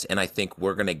good guess. And I think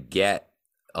we're going to get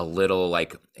a little,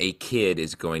 like, a kid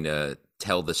is going to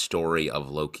tell the story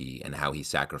of Loki and how he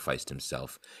sacrificed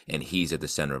himself, and he's at the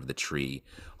center of the tree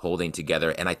holding together.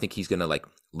 And I think he's going to like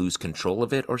lose control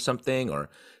of it or something, or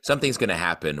something's going to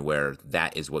happen where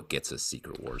that is what gets us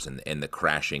Secret Wars and the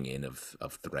crashing in of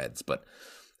threads. But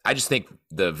I just think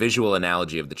the visual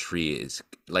analogy of the tree is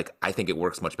like, I think it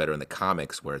works much better in the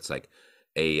comics, where it's like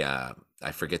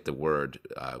I forget the word,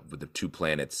 with the two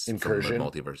planets Incursion. from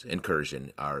the multiverse,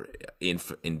 incursion, are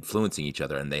influencing each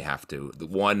other, and they have to, the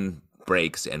one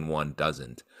breaks and one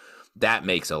doesn't. That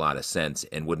makes a lot of sense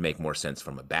and would make more sense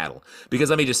from a battle. Because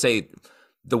let me just say,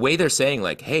 the way they're saying,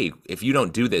 like, hey, if you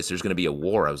don't do this, there's going to be a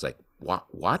war. I was like,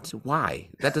 what? Why?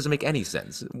 That doesn't make any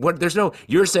sense.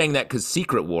 You're saying that because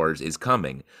Secret Wars is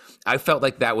coming. I felt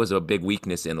like that was a big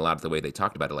weakness in a lot of the way they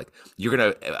talked about it. Like, you're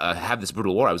going to have this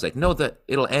brutal war. I was like, no,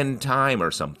 it'll end time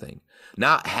or something.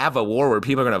 Not have a war where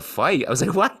people are going to fight. I was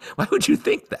like, what? Why would you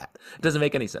think that? It doesn't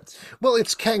make any sense. Well,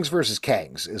 it's Kangs versus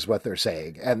Kangs is what they're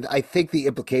saying. And I think the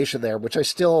implication there, which I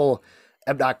still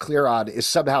am not clear on, is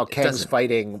somehow Kangs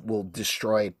fighting will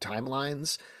destroy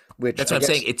timelines. That's what I'm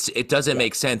saying. It doesn't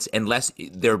make sense unless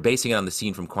they're basing it on the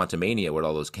scene from Quantumania where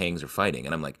all those Kangs are fighting.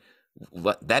 And I'm like,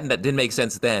 what? That didn't make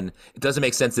sense then. It doesn't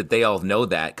make sense that they all know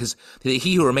that, because the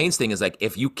He Who Remains thing is like,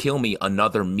 if you kill me,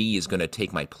 another me is going to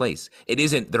take my place. It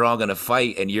isn't they're all going to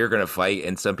fight and you're going to fight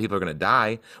and some people are going to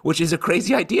die, which is a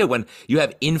crazy idea when you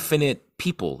have infinite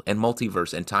people and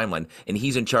multiverse and timeline, and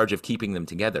he's in charge of keeping them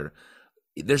together.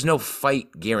 There's no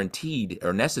fight guaranteed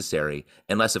or necessary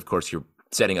unless, of course, you're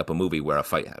setting up a movie where a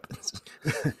fight happens.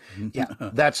 Yeah,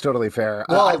 that's totally fair.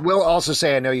 Well, I will also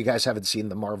say, I know you guys haven't seen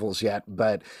the Marvels yet,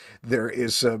 but there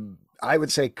is some, I would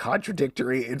say,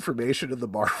 contradictory information in the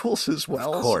Marvels as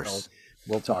well. Of course. So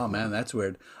we'll talk. Oh, man, that's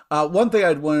weird. One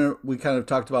thing we kind of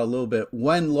talked about a little bit,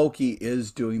 when Loki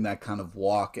is doing that kind of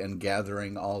walk and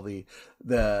gathering all the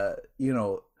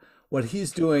what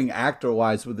he's doing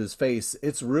actor-wise with his face,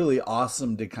 it's really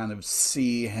awesome to kind of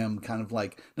see him kind of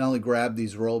like not only grab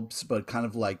these ropes, but kind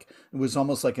of like it was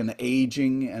almost like an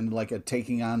aging and like a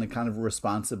taking on a kind of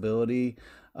responsibility.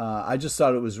 I just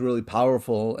thought it was really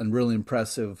powerful and really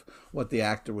impressive what the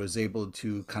actor was able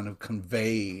to kind of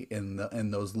convey in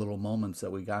those little moments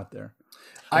that we got there.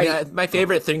 My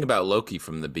favorite thing about Loki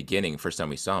from the beginning, first time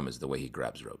we saw him, is the way he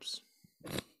grabs ropes.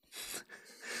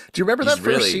 Do you remember that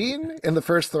first scene in the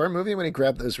first Thor movie when he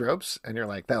grabbed those ropes? And you're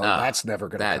like, that's never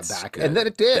going to come back. Good. And then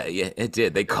it did. Yeah, it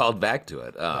did. They called back to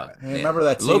it. Remember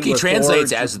that scene Loki where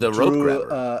translates Thor as the rope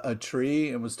grabber. A tree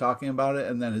and was talking about it,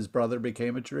 and then his brother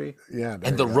became a tree. Yeah,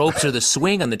 and the ropes are the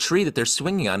swing on the tree that they're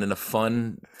swinging on in a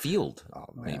fun field. Oh,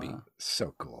 maybe.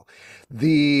 So cool.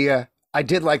 I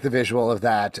did like the visual of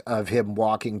that, of him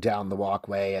walking down the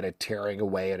walkway and it tearing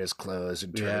away at his clothes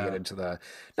and turning it into the,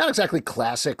 not exactly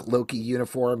classic Loki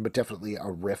uniform, but definitely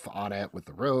a riff on it with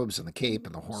the robes and the cape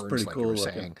and the horns, like you were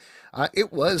saying.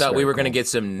 It was. I thought we were going to get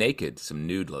some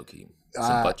nude Loki,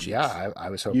 some butt cheeks. Yeah, I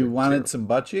was hoping. You wanted some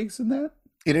butt cheeks in that?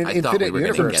 In an infinite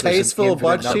universe, tasteful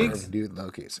butt cheeks, nude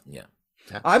Lokis. Yeah.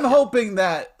 I'm hoping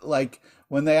that, like,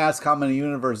 when they ask how many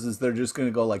universes, they're just going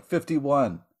to go like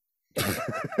 51.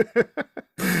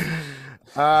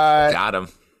 Got him.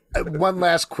 One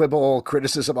last quibble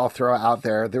criticism I'll throw out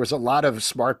there. There was a lot of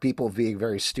smart people being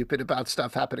very stupid about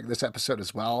stuff happening this episode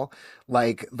as well.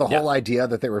 Like the whole idea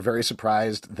that they were very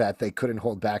surprised that they couldn't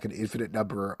hold back an infinite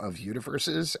number of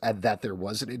universes and that there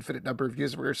was an infinite number of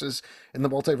universes in the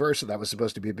multiverse. And that was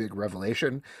supposed to be a big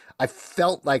revelation. I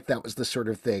felt like that was the sort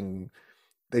of thing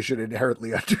they should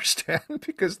inherently understand,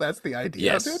 because that's the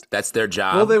idea of it. That's their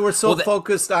job. Well, they were so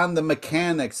focused on the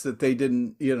mechanics that they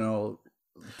didn't,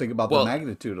 think about the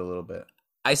magnitude a little bit.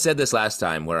 I said this last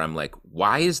time where I'm like,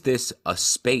 why is this a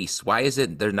space? Why is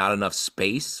it there not enough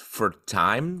space for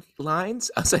timelines?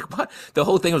 I was like, what? The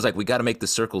whole thing was like, we got to make the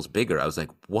circles bigger. I was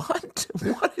like, what?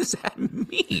 What does that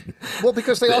mean? Well,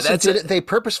 because they also they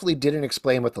purposefully didn't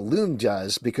explain what the Loom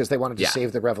does, because they wanted to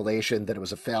save the revelation that it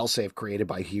was a failsafe created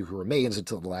by He Who Remains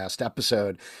until the last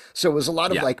episode. So it was a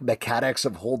lot of like mechanics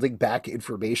of holding back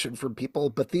information from people.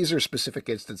 But these are specific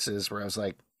instances where I was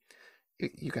like,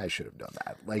 you guys should have known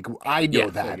that. Like, I know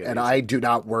that, and I do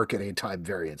not work at a time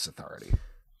variance authority.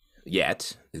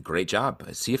 Yet. Great job.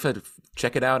 See if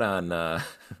check it out on I'm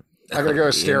gonna go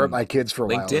stare at my kids for a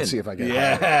while and see if I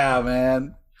get hired.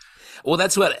 Man. Well,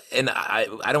 that's what, and I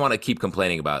don't want to keep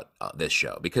complaining about this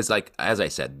show, because, like, as I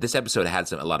said, this episode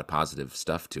had a lot of positive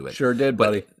stuff to it. Sure did,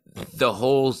 buddy. The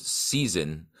whole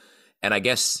season, and I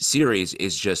guess series,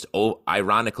 is just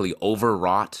ironically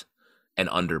overwrought and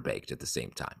underbaked at the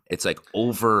same time. It's like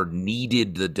over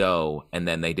kneaded the dough, and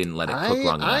then they didn't let it cook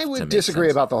long enough. I would disagree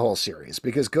about the whole series,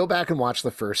 because go back and watch the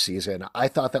first season. I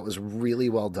thought that was really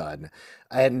well done,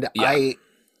 and I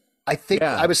think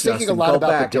I was thinking a lot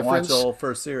about the difference. The whole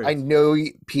first series. I know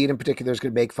Pete in particular is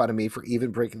going to make fun of me for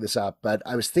even breaking this up, but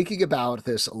I was thinking about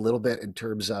this a little bit in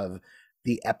terms of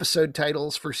the episode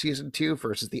titles for season 2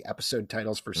 versus the episode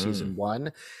titles for season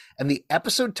 1. And the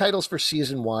episode titles for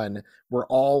season 1 were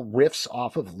all riffs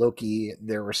off of Loki.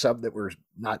 There were some that were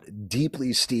not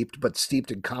deeply steeped, but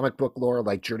steeped in comic book lore,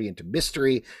 like Journey into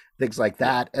Mystery, things like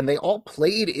that. And they all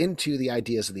played into the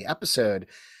ideas of the episode.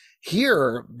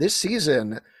 Here, this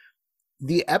season,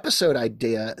 the episode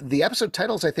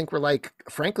titles, I think, were like,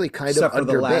 frankly, except of for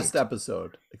the last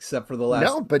episode. Except for the last.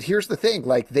 No, but here's the thing: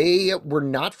 like, they were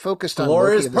not focused on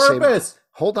Glorious Loki in the Purpose. Same...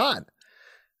 Hold on.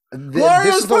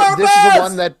 Glorious This is the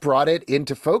one that brought it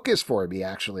into focus for me,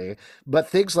 actually. But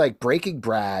things like Breaking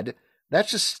Bad, that's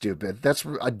just stupid. That's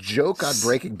a joke on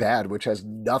Breaking Bad, which has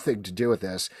nothing to do with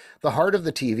this. The Heart of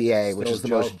the TVA, which is the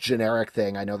most generic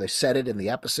thing. I know they said it in the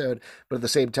episode, but at the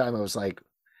same time, I was like,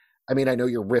 I mean, I know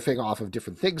you're riffing off of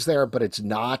different things there, but it's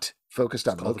not focused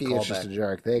on Loki. It's just a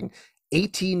generic thing.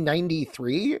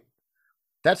 1893,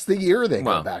 that's the year they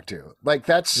go back to. Like,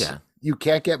 you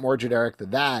can't get more generic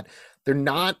than that. They're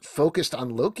not focused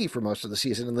on Loki for most of the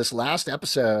season. In this last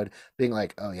episode, being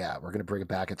like, oh yeah, we're going to bring it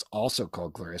back. It's also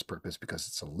called Glorious Purpose because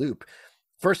it's a loop.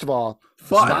 First of all, it's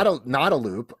not a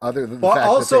loop, other than the fact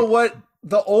also what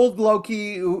the old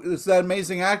Loki, who is that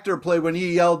amazing actor, played when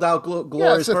he yelled out "Glorious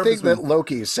Purpose." Yeah, it's a thing that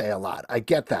Lokis say a lot. I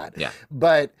get that. Yeah,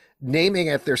 but naming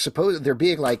it, they're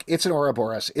being like, it's an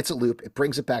Ouroboros, it's a loop. It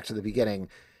brings it back to the beginning.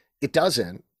 It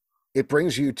doesn't. It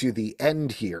brings you to the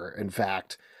end here. In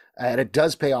fact. And it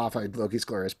does pay off on Loki's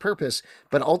Glorious Purpose,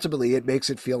 but ultimately it makes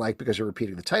it feel like, because you're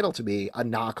repeating the title to me, a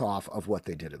knockoff of what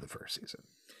they did in the first season.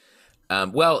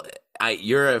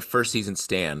 You're a first season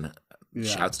stan. Yeah.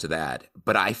 Shouts to that.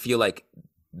 But I feel like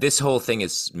this whole thing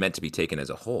is meant to be taken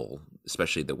as a whole,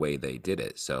 especially the way they did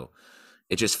it. So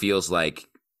it just feels like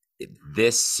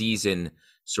this season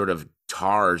sort of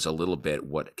tars a little bit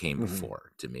what came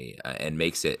before to me, and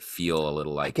makes it feel a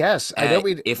little like, I guess, I know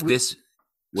if this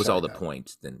was all the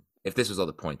point, then what?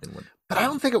 But I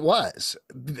don't think it was.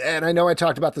 And I know I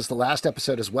talked about this the last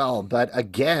episode as well, but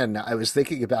again, I was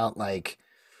thinking about, like,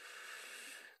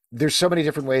 there's so many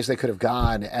different ways they could have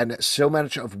gone, and so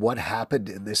much of what happened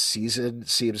in this season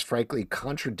seems frankly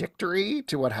contradictory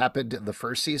to what happened in the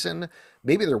first season.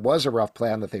 Maybe there was a rough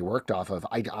plan that they worked off of.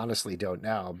 I honestly don't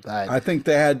know. But I think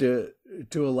they had to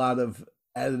do a lot of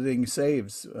editing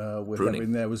saves with Pruning.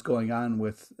 Everything that was going on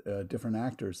with different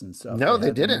actors and stuff. No,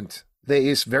 they didn't.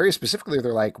 They very specifically,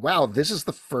 they're like, wow, this is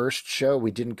the first show we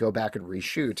didn't go back and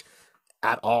reshoot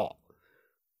at all.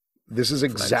 This is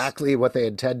exactly what they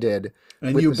intended.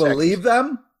 And you believe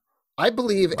them? I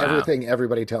believe everything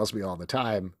everybody tells me all the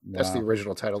time. That's the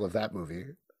original title of that movie.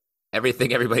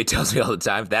 Everything everybody tells me all the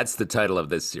time. That's the title of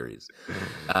this series.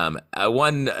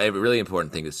 One really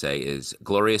important thing to say is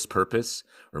Glorious Purpose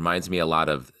reminds me a lot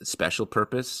of Special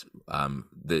Purpose from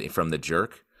The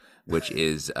Jerk, which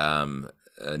is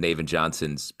Naven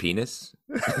Johnson's penis.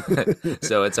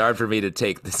 So it's hard for me to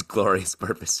take this Glorious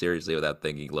Purpose seriously without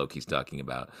thinking Loki's talking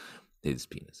about his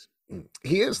penis.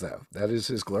 He is, though. That is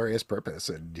his glorious purpose.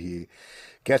 And he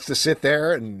gets to sit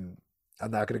there, and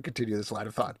I'm not going to continue this line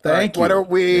of thought. Thank you. Why don't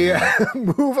we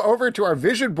move over to our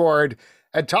vision board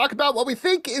and talk about what we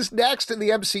think is next in the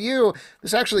MCU.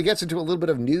 This actually gets into a little bit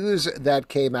of news that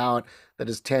came out that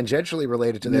is tangentially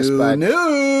related to this.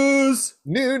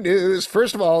 New news.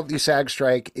 First of all, the SAG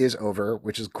strike is over,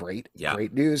 which is great. Yeah.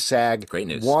 Great news. SAG Great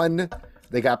news. won.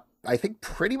 They got, I think,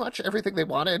 pretty much everything they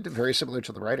wanted, very similar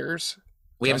to the writers.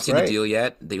 We haven't seen the deal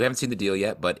yet. We haven't seen the deal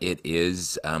yet, but it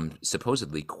is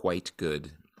supposedly quite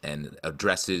good and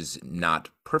addresses, not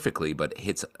perfectly, but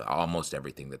hits almost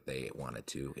everything that they wanted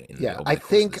to. I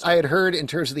think I had heard in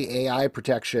terms of the AI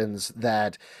protections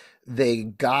that they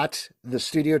got the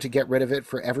studio to get rid of it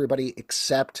for everybody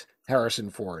except Harrison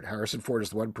Ford. Harrison Ford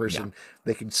is the one person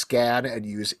they can scan and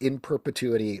use in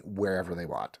perpetuity wherever they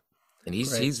want. And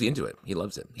he's into it. He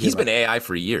loves it. He's been AI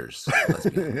for years. Let's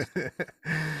be honest.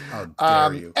 How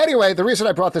dare you. Anyway, the reason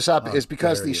I brought this up is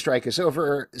because the strike is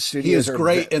over. Studios he is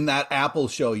great in that Apple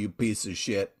show, you piece of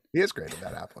shit. He is great in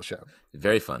that Apple show.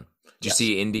 Very fun. Did you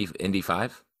see Indy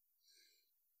 5?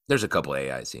 There's a couple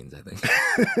AI scenes, I think.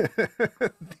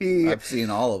 I've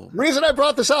seen all of them. Reason I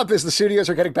brought this up is the studios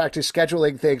are getting back to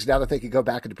scheduling things now that they can go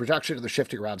back into production, and they're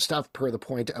shifting around stuff per the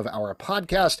point of our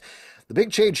podcast. The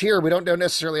big change here, we don't know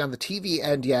necessarily on the TV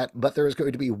end yet, but there is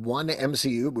going to be one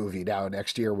MCU movie now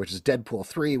next year, which is Deadpool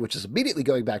 3, which is immediately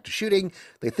going back to shooting.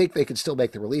 They think they can still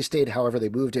make the release date. However, they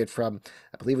moved it from,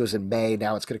 I believe it was in May.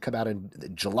 Now it's going to come out in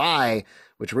July,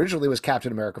 which originally was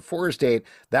Captain America 4's date.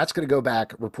 That's going to go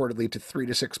back reportedly to 3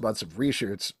 to 6 months of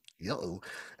reshoots.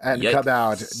 And come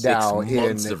out now in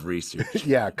months of research.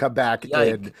 Come back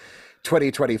in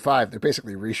 2025. They're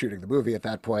basically reshooting the movie at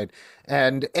that point,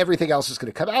 and everything else is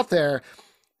going to come out there.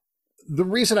 The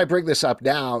reason I bring this up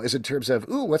now is in terms of,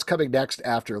 what's coming next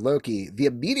after Loki? The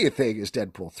immediate thing is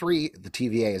Deadpool 3. The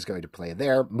TVA is going to play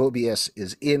there. Mobius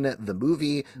is in the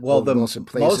movie. Well, the most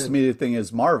immediate thing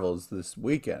is Marvel's this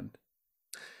weekend.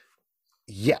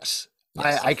 Yes.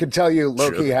 I can tell you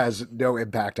Loki has no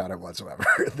impact on it whatsoever.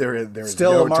 There's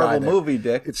still no a Marvel movie,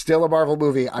 Dick. It's still a Marvel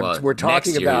movie. We're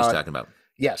talking about...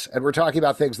 Yes, and we're talking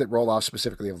about things that roll off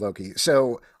specifically of Loki.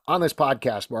 So on this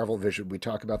podcast, MarvelVision, we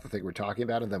talk about the thing we're talking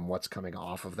about and then what's coming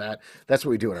off of that. That's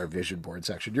what we do in our vision board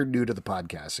section. You're new to the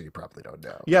podcast, so you probably don't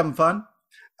know. You having fun?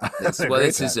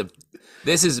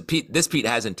 This Pete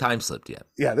hasn't time slipped yet.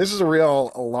 Yeah, this is a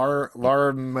real alarm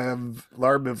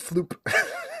floop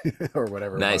or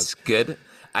whatever. Nice, good.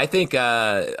 I think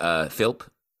Philp.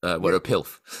 What a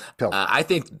pilf. I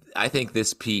think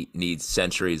this Pete needs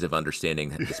centuries of understanding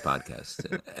this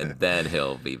podcast, and then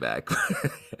he'll be back.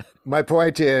 My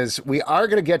point is, we are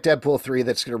going to get Deadpool 3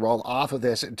 that's going to roll off of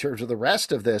this. In terms of the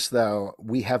rest of this, though,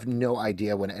 we have no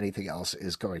idea when anything else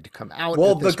is going to come out.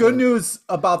 Well, the good news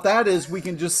about that is we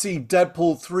can just see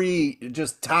Deadpool 3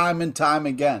 just time and time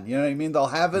again. You know what I mean? They'll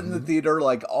have it in the theater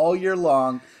like all year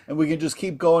long, and we can just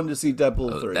keep going to see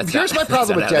Deadpool 3. Here's my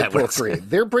problem with Deadpool 3.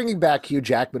 They're bringing back Hugh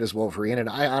Jackman as Wolverine, and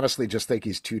I honestly just think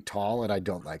he's too tall, and I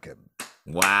don't like him.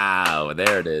 Wow,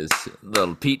 there it is.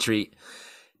 Little Pete treat.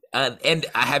 And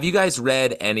have you guys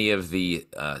read any of the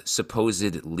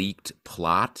supposed leaked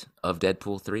plot of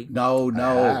Deadpool 3? No.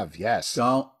 I have, yes.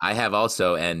 Don't. I have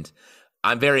also, and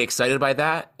I'm very excited by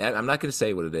that. And I'm not going to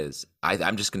say what it is.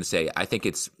 I'm just going to say I think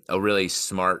it's a really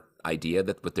smart idea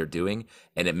that what they're doing,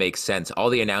 and it makes sense. All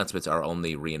the announcements are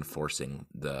only reinforcing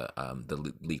the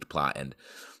leaked plot, and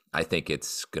I think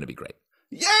it's going to be great.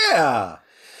 Yeah.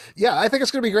 Yeah, I think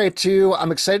it's going to be great, too.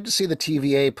 I'm excited to see the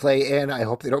TVA play in. I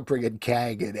hope they don't bring in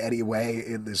Kang in any way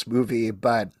in this movie,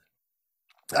 but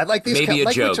I like these... Maybe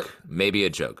a joke. Maybe a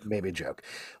joke.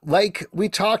 Like we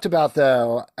talked about,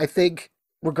 though, I think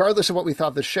regardless of what we thought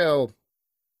of the show,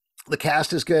 the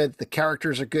cast is good, the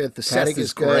characters are good, the setting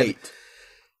is good. Great.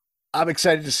 I'm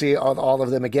excited to see all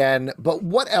of them again, but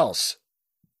what else?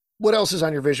 What else is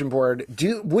on your vision board?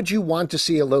 Would you want to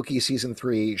see a Loki season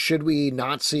 3? Should we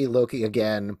not see Loki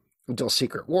again until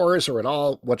Secret Wars or at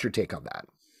all? What's your take on that?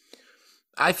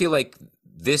 I feel like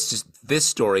this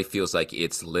story feels like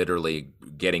it's literally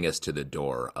getting us to the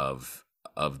door of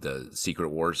the Secret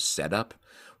Wars setup.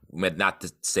 Not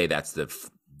to say that's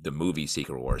the movie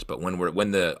Secret Wars, but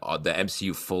when the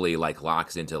MCU fully like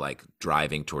locks into like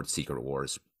driving towards Secret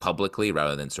Wars publicly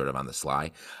rather than sort of on the sly,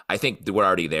 I think we're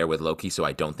already there with Loki, so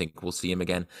I don't think we'll see him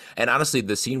again. And honestly,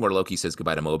 the scene where Loki says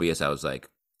goodbye to Mobius, I was like,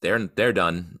 they're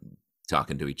done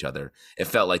talking to each other. It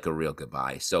felt like a real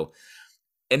goodbye. So,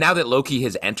 and now that Loki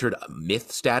has entered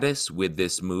myth status with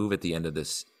this move at the end of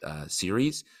this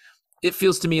series, it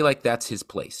feels to me like that's his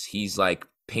place. He's like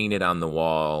painted on the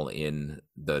wall in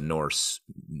the Norse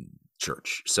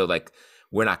church. So like,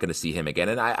 we're not going to see him again.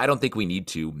 And I don't think we need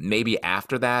to. Maybe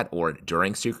after that or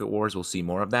during Secret Wars, we'll see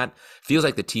more of that. Feels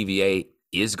like the TVA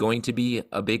is going to be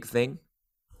a big thing.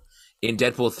 In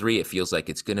Deadpool 3, it feels like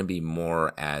it's going to be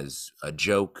more as a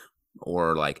joke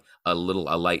or like a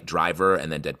light driver,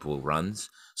 and then Deadpool runs.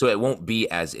 So it won't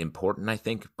be as important, I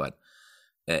think. But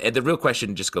and the real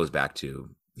question just goes back to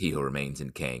He Who Remains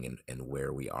in Kang and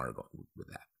where we are going with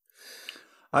that.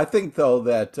 I think, though,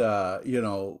 that,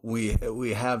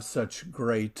 we have such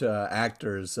great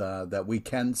actors that we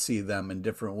can see them in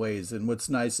different ways. And what's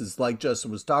nice is, like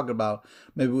Justin was talking about,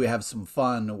 maybe we have some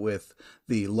fun with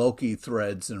the Loki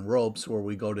threads and ropes where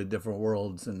we go to different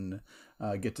worlds and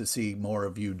get to see more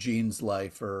of Eugene's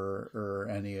life or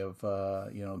any of,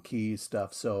 key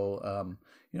stuff. So,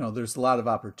 there's a lot of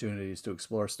opportunities to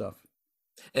explore stuff.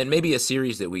 And maybe a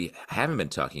series that we haven't been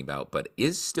talking about, but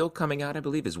is still coming out, I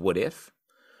believe, is What If?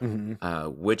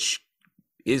 Mm-hmm. Which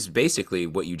is basically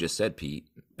what you just said, Pete.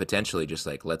 Potentially just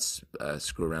like, let's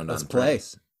screw around on play.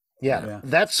 Yeah,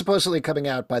 that's supposedly coming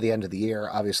out by the end of the year.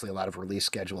 Obviously, a lot of release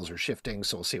schedules are shifting,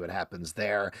 so we'll see what happens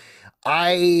there.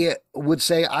 I would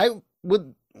say I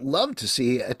would love to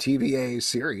see a TVA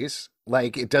series.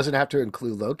 Like, it doesn't have to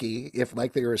include Loki. If,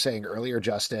 like they were saying earlier,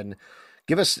 Justin,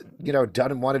 give us,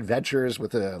 done in one adventures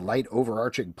with a light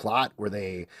overarching plot where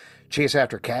they chase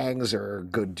after Kangs or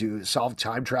solve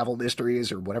time travel mysteries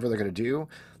or whatever they're going to do.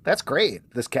 That's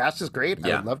great. This cast is great. Yeah.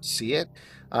 I would love to see it.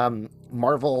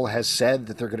 Marvel has said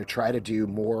that they're going to try to do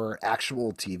more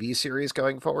actual TV series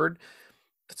going forward.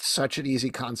 It's such an easy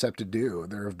concept to do.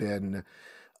 There have been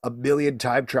a million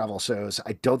time travel shows.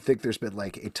 I don't think there's been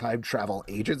like a time travel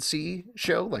agency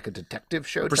show, like a detective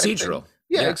show. Procedural.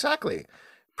 Yeah, exactly.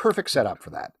 perfect setup for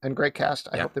that. And great cast.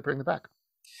 I hope they bring them back.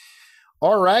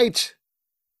 All right.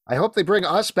 I hope they bring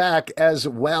us back as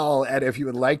well. And if you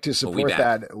would like to support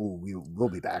that, we will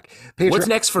be back. What's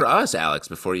next for us, Alex,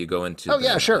 before you go into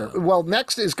yeah, sure. Well,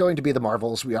 next is going to be the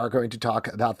Marvels. We are going to talk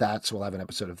about that, so we'll have an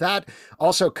episode of that.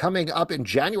 Also, coming up in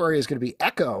January is going to be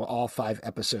Echo. All 5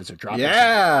 episodes are dropping.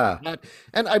 Yeah.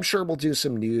 And I'm sure we'll do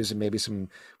some news and maybe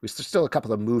there's still a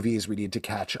couple of movies we need to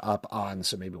catch up on,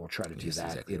 so maybe we'll try to do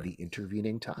that in the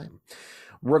intervening time.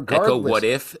 Regardless, Echo What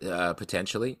If,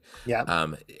 potentially.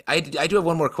 Yeah. I do have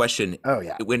one more question. Oh,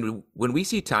 yeah. When we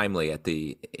see Timely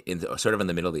sort of in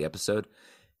the middle of the episode,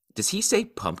 does he say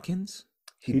pumpkins?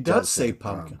 He does say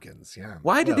pumpkins. Yeah.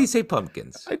 Why did he say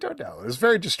pumpkins? I don't know. It was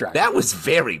very distracting. That was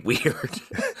very weird.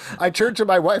 I turned to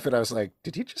my wife and I was like,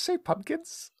 did he just say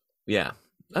pumpkins? Yeah.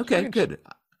 Okay, good.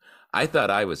 I thought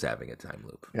I was having a time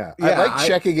loop. Yeah. I like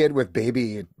checking in with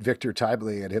baby Victor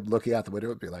Timely and him looking out the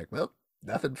window and be like, well,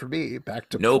 nothing for me. Back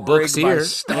to no books here.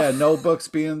 Yeah, no books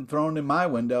being thrown in my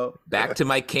window. Back to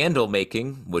my candle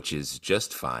making, which is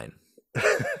just fine.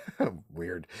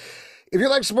 Weird. If you'd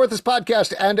like to support this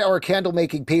podcast and our candle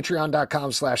making,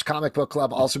 patreon.com/comic book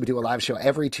club. Also, we do a live show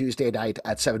every Tuesday night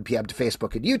at 7 p.m. to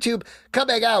Facebook and YouTube. Come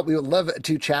hang out. We would love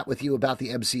to chat with you about the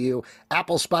MCU.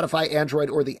 Apple, Spotify, Android,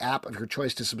 or the app of your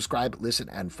choice to subscribe, listen,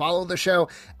 and follow the show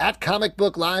at Comic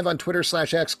Book Live on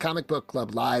Twitter/X, Comic Book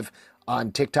Club Live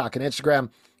on TikTok and Instagram,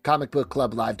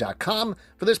 comicbookclublive.com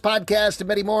for this podcast and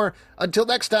many more. Until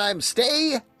next time,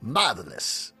 stay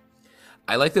marvelous.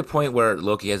 I like the point where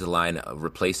Loki has a line,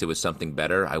 replace it with something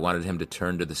better. I wanted him to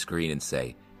turn to the screen and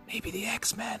say, maybe the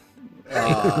X-Men.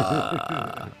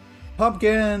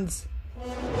 Pumpkins.